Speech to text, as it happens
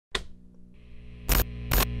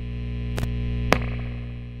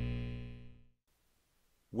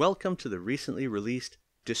Welcome to the recently released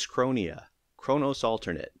DYSCHRONIA, Chronos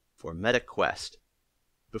alternate for Meta Quest.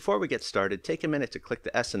 Before we get started, take a minute to click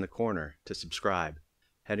the S in the corner to subscribe.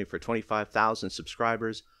 Heading for 25,000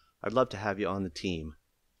 subscribers, I'd love to have you on the team.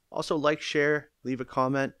 Also like, share, leave a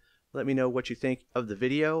comment, let me know what you think of the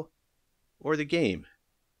video or the game.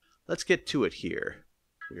 Let's get to it here.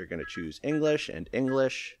 We're going to choose English and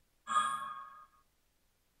English.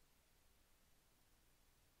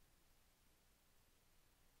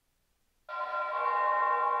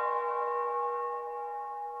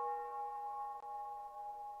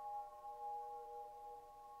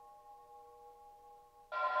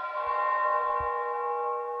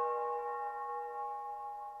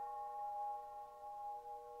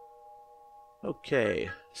 Okay,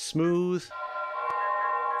 smooth,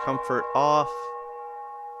 comfort off,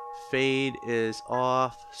 fade is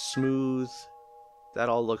off, smooth, that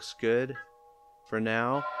all looks good for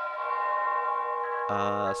now.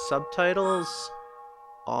 Subtitles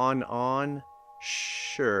on,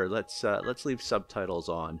 sure, let's leave subtitles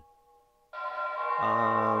on.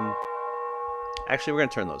 Actually, we're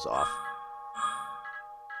gonna turn those off.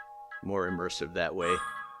 More immersive that way.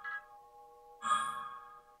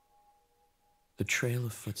 The trail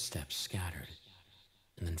of footsteps scattered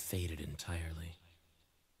and then faded entirely.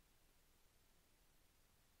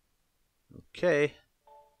 Okay.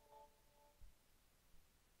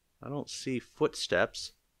 I don't see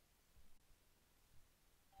footsteps.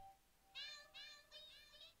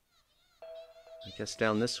 I guess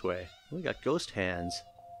down this way. We got ghost hands.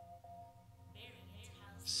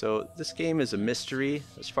 So this game is a mystery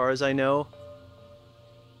as far as I know.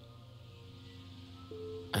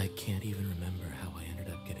 I can't even remember how I ended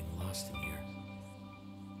up getting lost in here.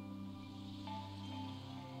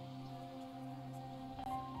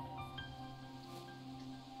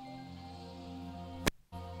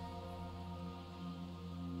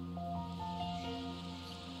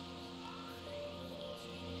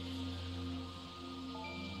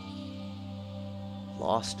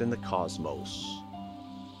 Lost in the cosmos.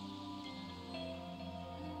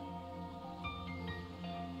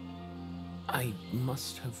 I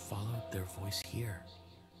must have followed their voice here.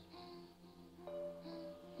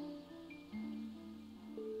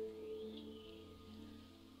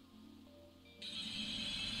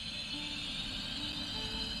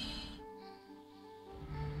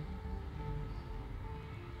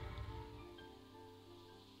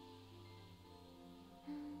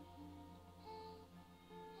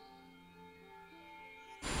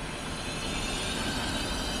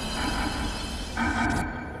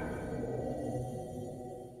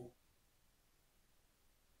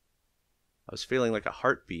 I was feeling like a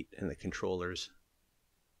heartbeat in the controllers.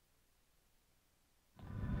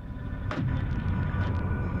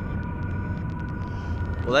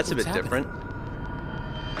 Well, that's a bit different.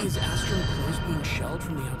 Is Astro Close being shelled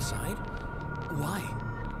from the outside? Why?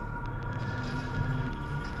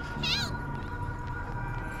 Help!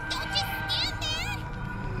 Don't just stand there!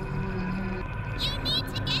 You need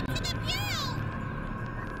to get to the bureau!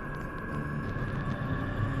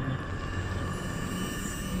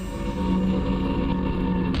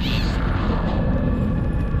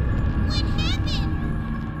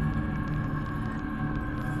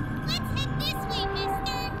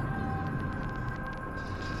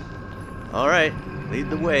 Alright, lead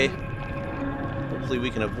the way. Hopefully we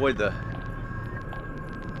can avoid the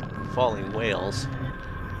falling whales.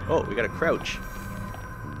 Oh, we gotta crouch.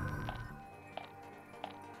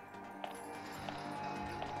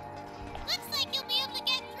 Looks like you'll be able to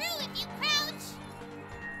get through if you crouch.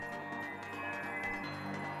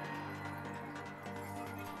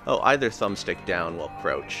 Oh, either thumbstick down while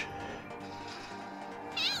crouch.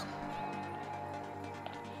 Help!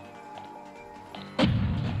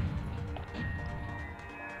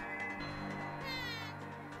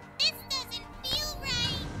 This doesn't feel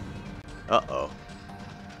right. Uh-oh.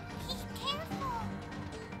 Be careful.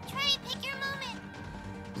 Try and pick your moment.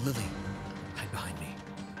 Lily, hide behind me.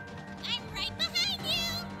 I'm right behind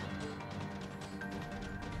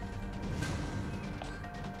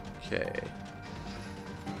you. Okay.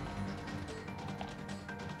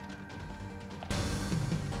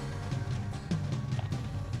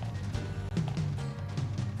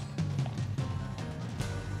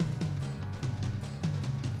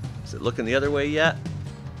 Is it looking the other way yet?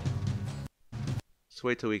 Let's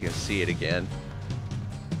wait till we can see it again.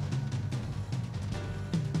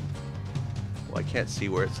 Well, I can't see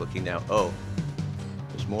where it's looking now. Oh,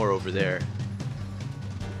 there's more over there.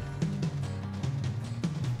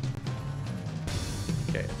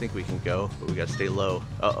 Okay, I think we can go, but we gotta stay low.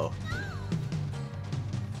 Uh-oh.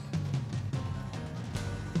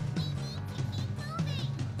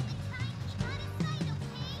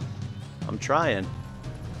 trying.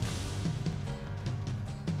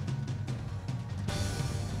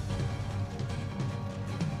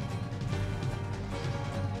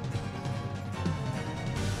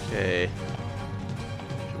 Okay.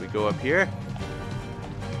 Should we go up here?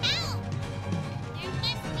 Ow! There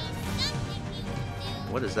must be something you can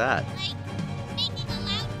do. What is that? Like making a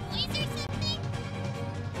loud noise or something?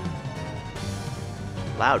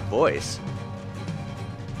 Loud voice.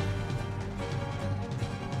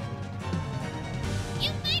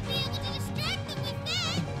 You might be able to distract them with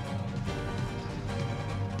that.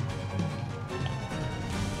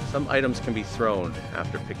 Some items can be thrown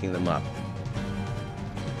after picking them up.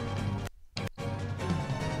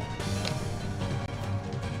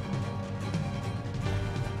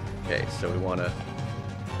 Okay, so we want to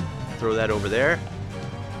throw that over there.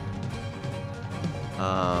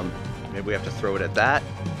 Maybe we have to throw it at that.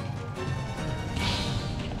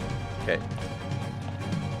 Okay.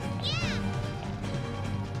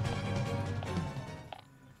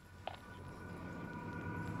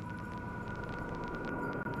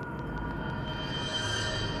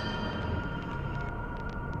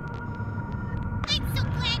 I'm so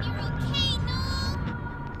glad you're okay, Noel.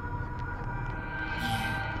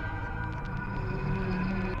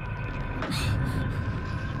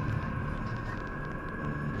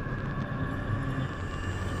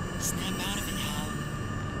 Snap out of it, Hal.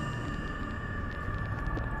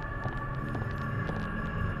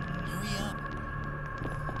 Hurry up.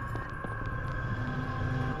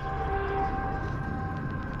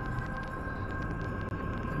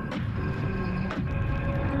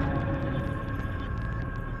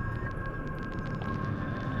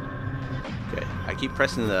 Okay. I keep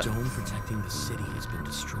pressing the Dome protecting the city has been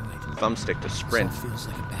destroyed. thumbstick to sprint. This all feels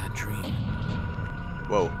like a bad dream.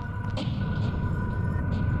 Whoa.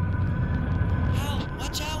 Hal,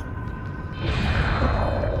 watch out!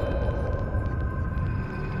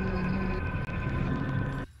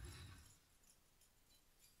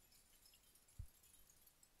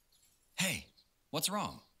 Hey, what's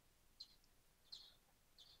wrong?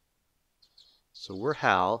 So we're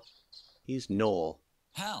Hal. He's Noel.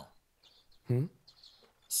 Hal. Hmm?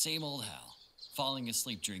 Same old Hal. Falling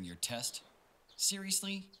asleep during your test?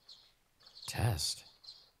 Seriously? Test.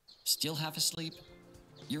 Still half asleep?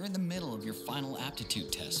 You're in the middle of your final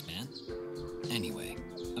aptitude test, man. Anyway,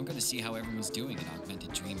 I'm gonna see how everyone's doing in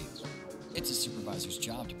augmented dreaming. It's a supervisor's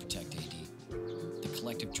job to protect AD. The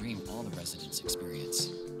collective dream all the residents experience.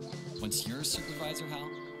 Once you're a supervisor, Hal,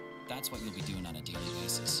 that's what you'll be doing on a daily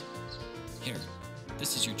basis. Here,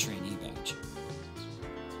 this is your trainee badge.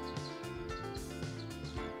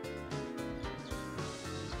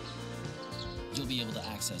 You'll be able to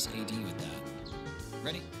access AD with that.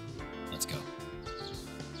 Ready? Let's go.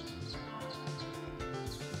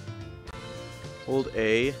 Hold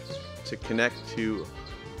A to connect to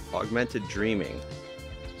augmented dreaming.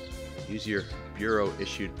 Use your bureau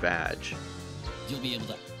issued badge. You'll be able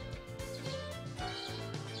to...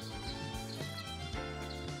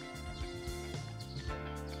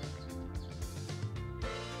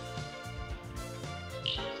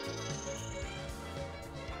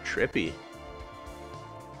 Trippy.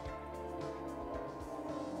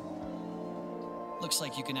 Looks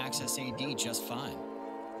like you can access AD just fine.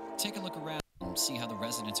 Take a look around and see how the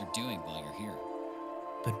residents are doing while you're here.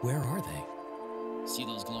 But where are they? See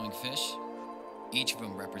those glowing fish? Each of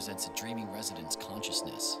them represents a dreaming resident's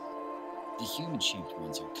consciousness. The human-shaped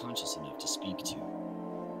ones are conscious enough to speak to.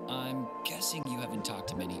 I'm guessing you haven't talked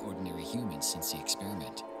to many ordinary humans since the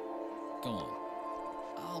experiment. Go on.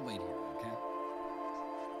 I'll wait here, okay?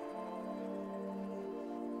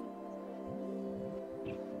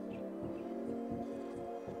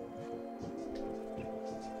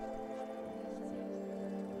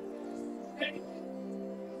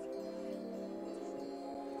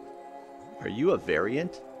 Are you a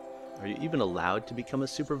variant? Are you even allowed to become a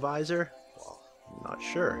supervisor? Well, I'm not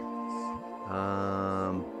sure.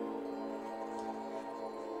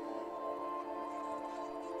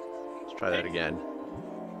 Let's try that again.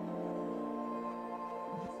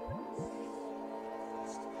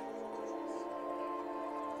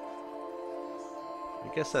 I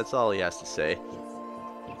guess that's all he has to say.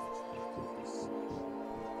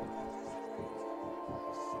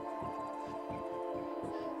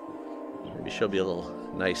 Maybe she'll be a little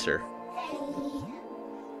nicer.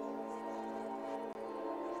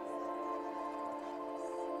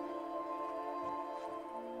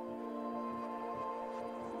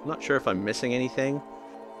 I'm not sure if I'm missing anything.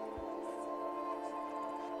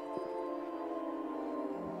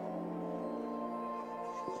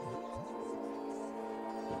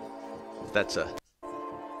 If that's a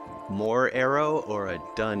more arrow or a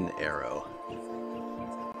done arrow.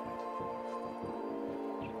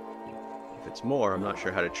 it's more, I'm not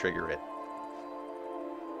sure how to trigger it.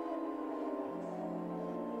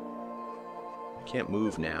 Can't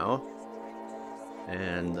move now.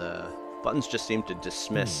 And the buttons just seem to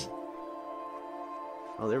dismiss.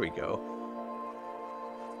 Oh, there we go.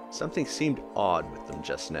 Something seemed odd with them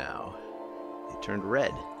just now. They turned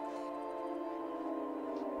red.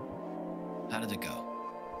 How did it go?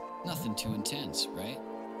 Nothing too intense, right?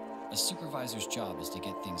 A supervisor's job is to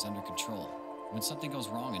get things under control when something goes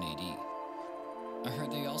wrong in AD. I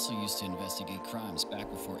heard they also used to investigate crimes back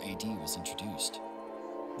before AD was introduced.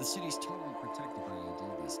 The city's totally protected by AD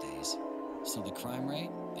these days, so the crime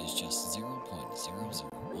rate is just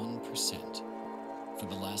 0.001%. For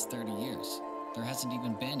the last 30 years, there hasn't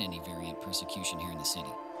even been any variant persecution here in the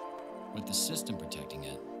city. With the system protecting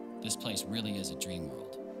it, this place really is a dream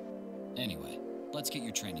world. Anyway, let's get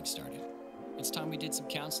your training started. It's time we did some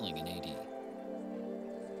counseling in AD.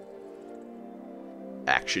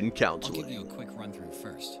 Action I'll counseling. give you a quick run-through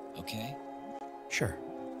first, okay? Sure.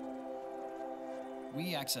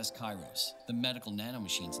 We access Kairos, the medical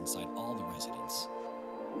nanomachines inside all the residents,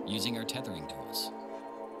 using our tethering tools.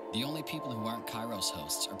 The only people who aren't Kairos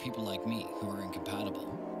hosts are people like me who are incompatible.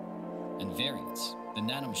 And variants, the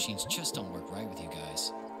nanomachines just don't work right with you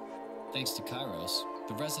guys. Thanks to Kairos,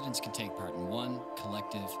 the residents can take part in one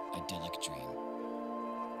collective, idyllic dream.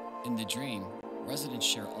 In the dream, residents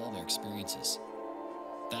share all their experiences.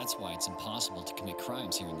 That's why it's impossible to commit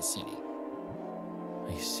crimes here in the city.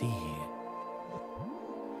 I see.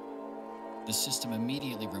 The system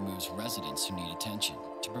immediately removes residents who need attention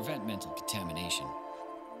to prevent mental contamination,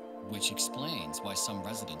 which explains why some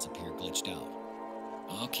residents appear glitched out.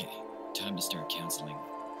 Okay, time to start counseling.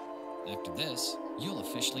 After this, you'll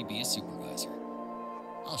officially be a supervisor.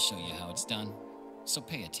 I'll show you how it's done, so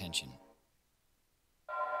pay attention.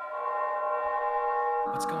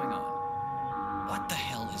 What's going on? What the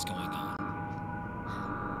hell is going on?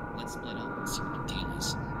 Let's split up and see what the deal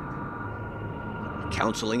is.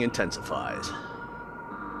 Counseling intensifies.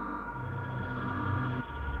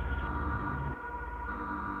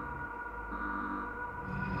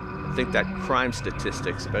 I think that crime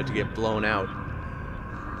statistic's about to get blown out.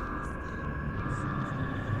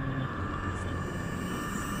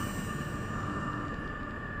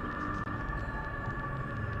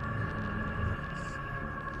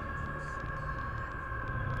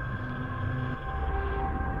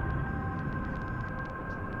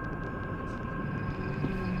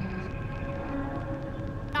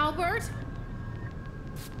 Albert?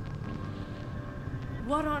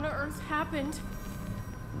 What on earth happened?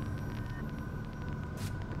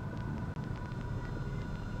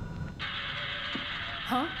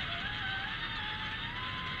 Huh?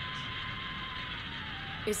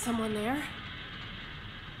 Is someone there?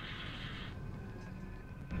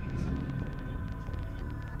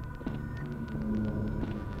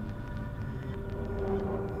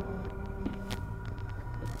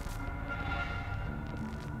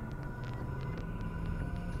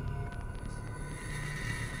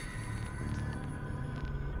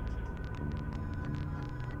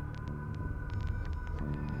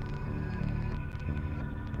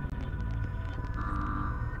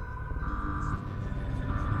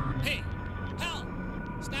 Hey! Hal!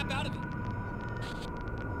 Snap out of it!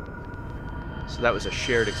 So that was a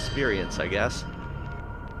shared experience, I guess.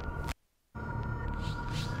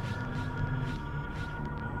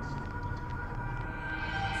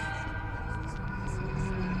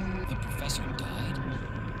 The professor died?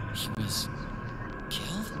 He was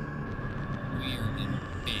killed? We're in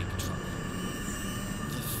big trouble.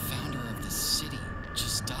 The founder of the city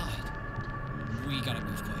just died. We gotta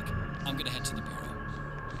move quick. I'm gonna head to the bureau.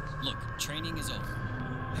 Look, training is over.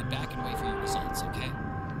 Head back and wait for your results, okay?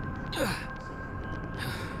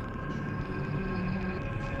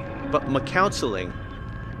 But my counseling.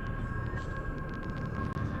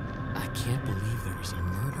 I can't believe there was a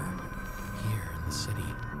murder here in the city.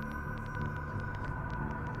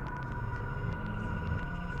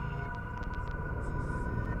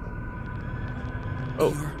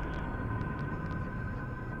 Oh. You're-「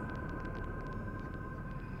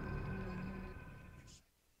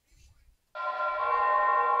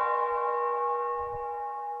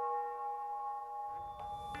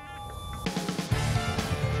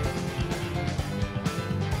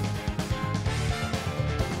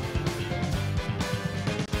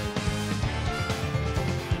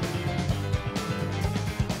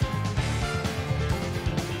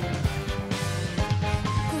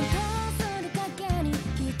ことする影に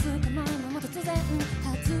人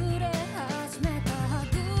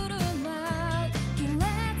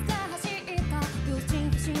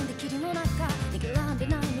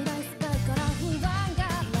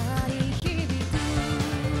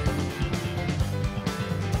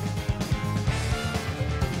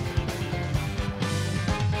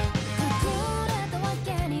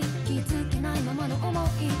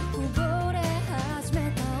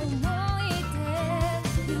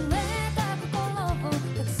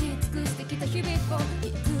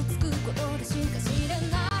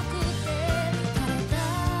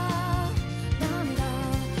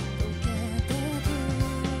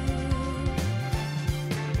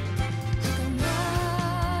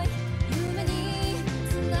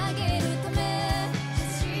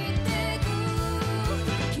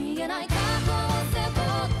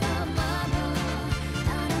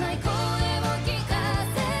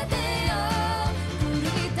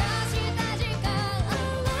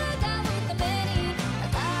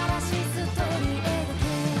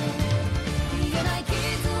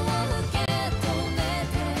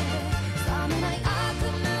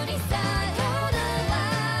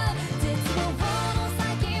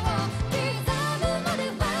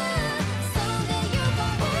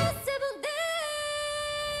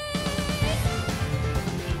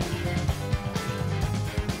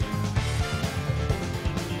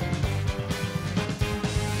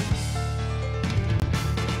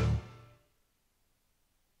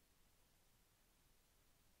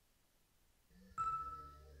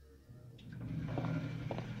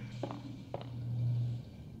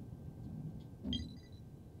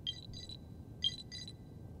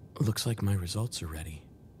Looks like my results are ready.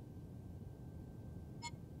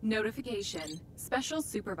 Notification. Special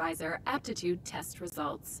Supervisor Aptitude Test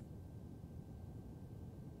Results.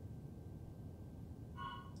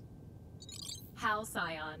 Hal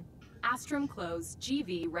Scion, Astrum Close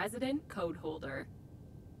GV Resident Code Holder.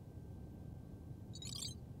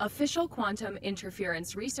 Official Quantum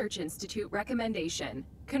Interference Research Institute recommendation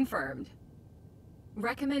confirmed.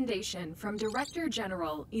 Recommendation from Director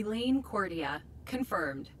General Elaine Cordia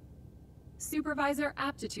confirmed. Supervisor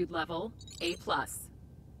Aptitude Level A+.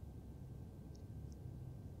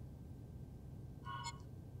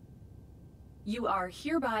 You are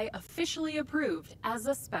hereby officially approved as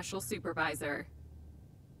a Special Supervisor.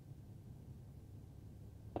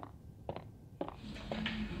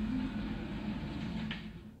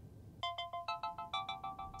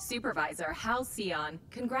 Supervisor Hal Scion,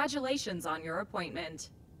 congratulations on your appointment.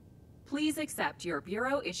 Please accept your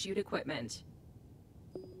Bureau-issued equipment.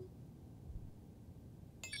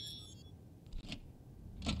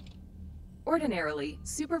 Ordinarily,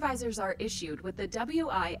 supervisors are issued with the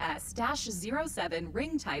WIS-07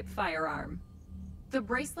 ring-type firearm. The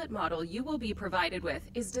bracelet model you will be provided with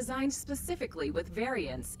is designed specifically with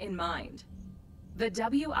variants in mind. The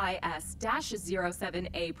WIS-07A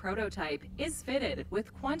prototype is fitted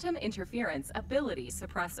with quantum interference ability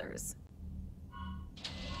suppressors.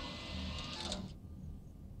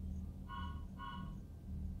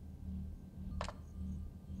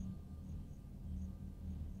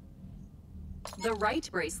 The right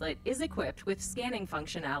bracelet is equipped with scanning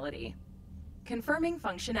functionality. Confirming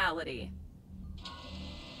functionality.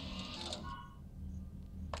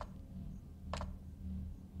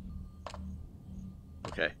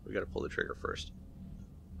 Okay, we gotta pull the trigger first.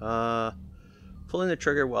 Pulling the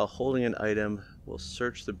trigger while holding an item will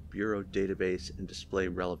search the Bureau database and display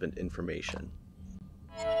relevant information.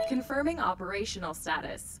 Confirming operational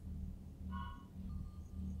status.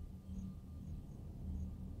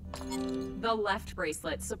 The left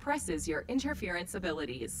bracelet suppresses your interference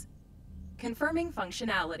abilities. Confirming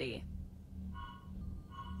functionality.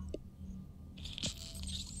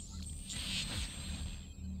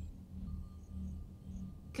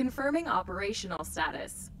 Confirming operational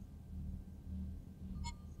status.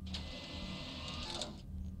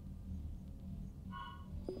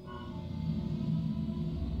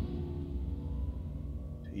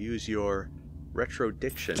 To use your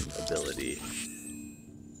retrodiction ability.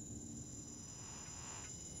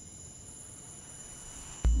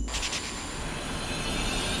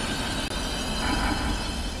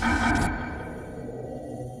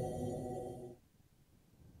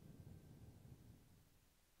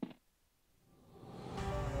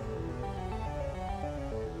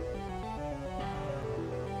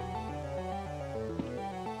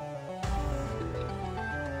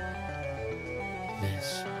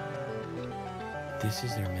 This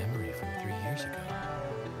is their memory from 3 years ago.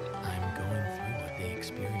 I'm going through what they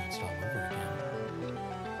experienced all over again.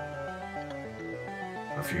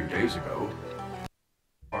 A few days ago,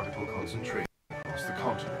 particle concentration across the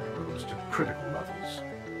continent rose to critical levels.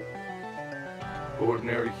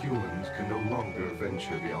 Ordinary humans can no longer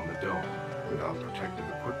venture beyond the dome without protective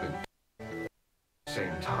equipment. At the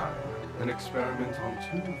same time, an experiment on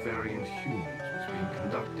 2 variant humans was being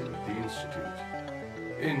conducted at the Institute,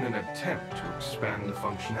 in an attempt to expand the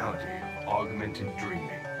functionality of augmented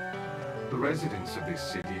dreaming. The residents of this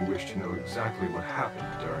city wish to know exactly what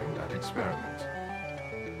happened during that experiment.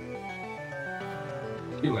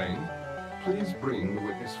 Elaine, please bring the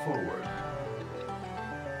witness forward.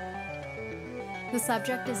 The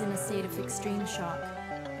subject is in a state of extreme shock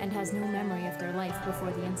and has no memory of their life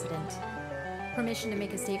before the incident. Permission to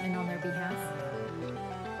make a statement on their behalf?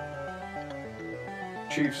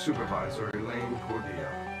 Chief Supervisor Elaine Cordia.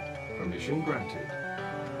 Permission granted.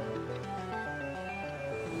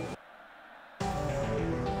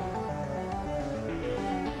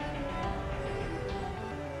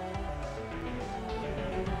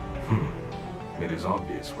 It is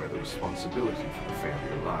obvious where the responsibility for the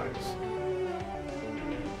failure lies.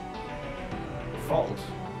 The fault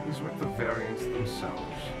is with the variants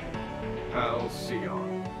themselves. Hal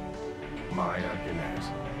Scion, Maya Gannett.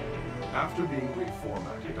 After being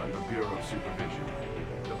reformatted under Bureau supervision,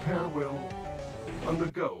 the pair will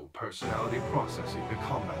undergo personality processing to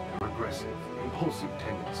combat their aggressive, impulsive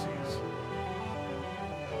tendencies.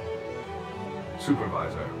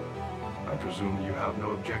 Supervisor, I presume you have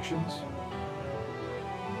no objections?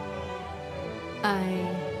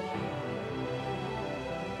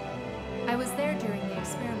 I was there during the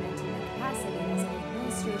experiment in the capacity as an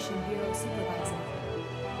Administration Bureau Supervisor.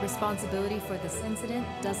 Responsibility for this incident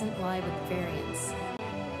doesn't lie with variants.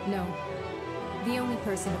 No. The only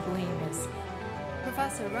person to blame is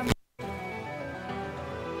Professor Rum.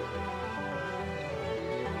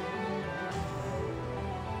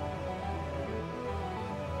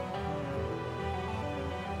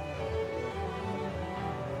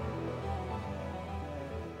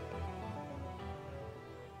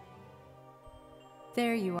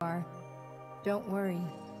 There you are. Don't worry.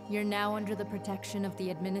 You're now under the protection of the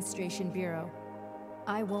Administration Bureau.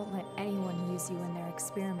 I won't let anyone use you in their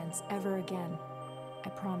experiments ever again. I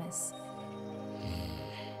promise.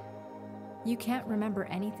 You can't remember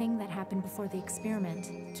anything that happened before the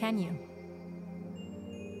experiment, can you?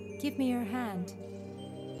 Give me your hand.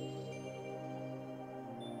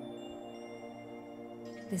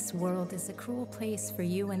 This world is a cruel place for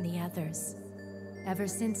you and the others. Ever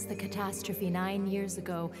since the catastrophe 9 years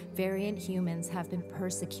ago, variant humans have been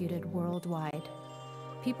persecuted worldwide.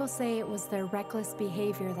 People say it was their reckless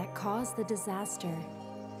behavior that caused the disaster.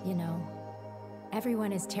 You know,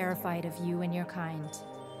 everyone is terrified of you and your kind.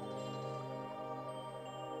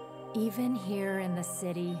 Even here in the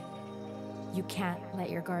city, you can't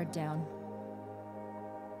let your guard down.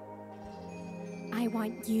 I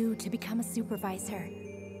want you to become a supervisor.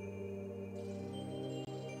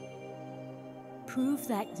 Prove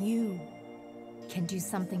that you can do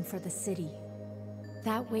something for the city.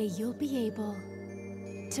 That way you'll be able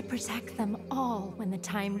to protect them all when the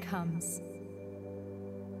time comes.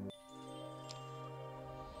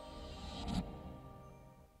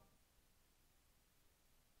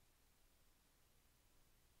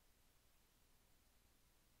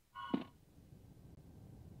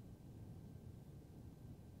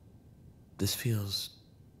 This feels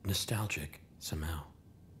nostalgic somehow.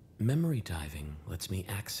 Memory diving lets me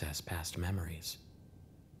access past memories.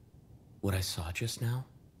 What I saw just now,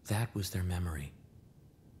 that was their memory.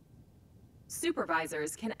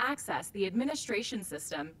 Supervisors can access the administration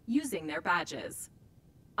system using their badges.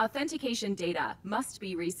 Authentication data must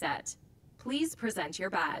be reset. Please present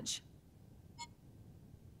your badge.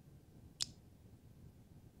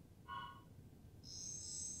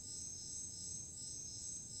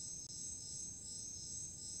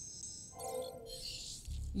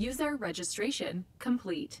 User registration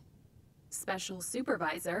complete. Special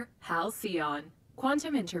Supervisor Halcyon,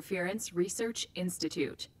 Quantum Interference Research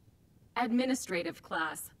Institute. Administrative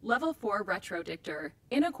Class, Level 4 Retrodictor,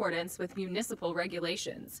 in accordance with municipal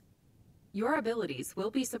regulations. Your abilities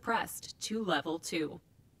will be suppressed to Level 2.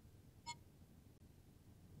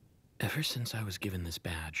 Ever since I was given this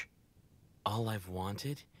badge, all I've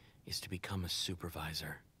wanted is to become a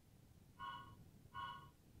supervisor.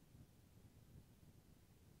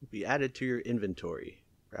 Be added to your inventory.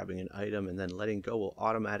 Grabbing an item and then letting go will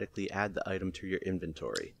automatically add the item to your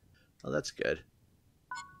inventory. Oh, that's good.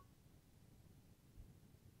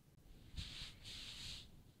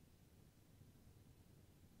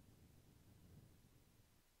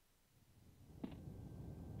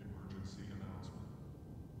 Emergency announcement.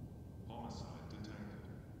 Homicide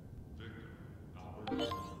detected. Victim,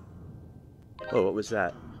 Albert. Oh, what was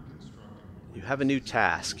that? You have a new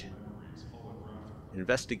task.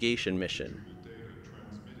 Investigation mission.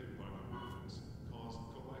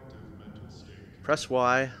 Press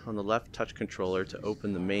Y on the left touch controller to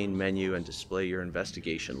open the main menu and display your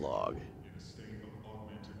investigation log.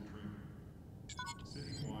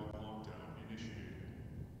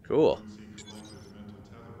 Cool.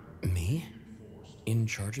 Me? In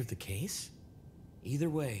charge of the case? Either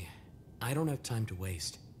way, I don't have time to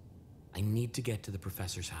waste. I need to get to the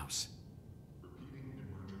professor's house.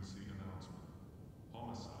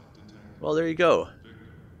 Well, there you go.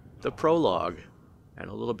 The prologue, and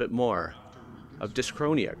a little bit more, of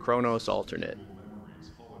DYSCHRONIA, Chronos alternate.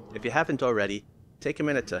 If you haven't already, take a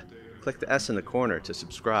minute to click the S in the corner to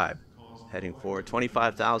subscribe. Heading for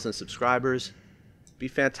 25,000 subscribers. Be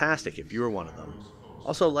fantastic if you were one of them.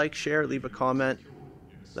 Also like, share, leave a comment.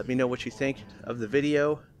 Let me know what you think of the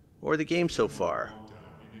video or the game so far.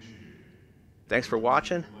 Thanks for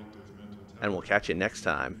watching, and we'll catch you next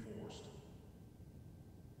time.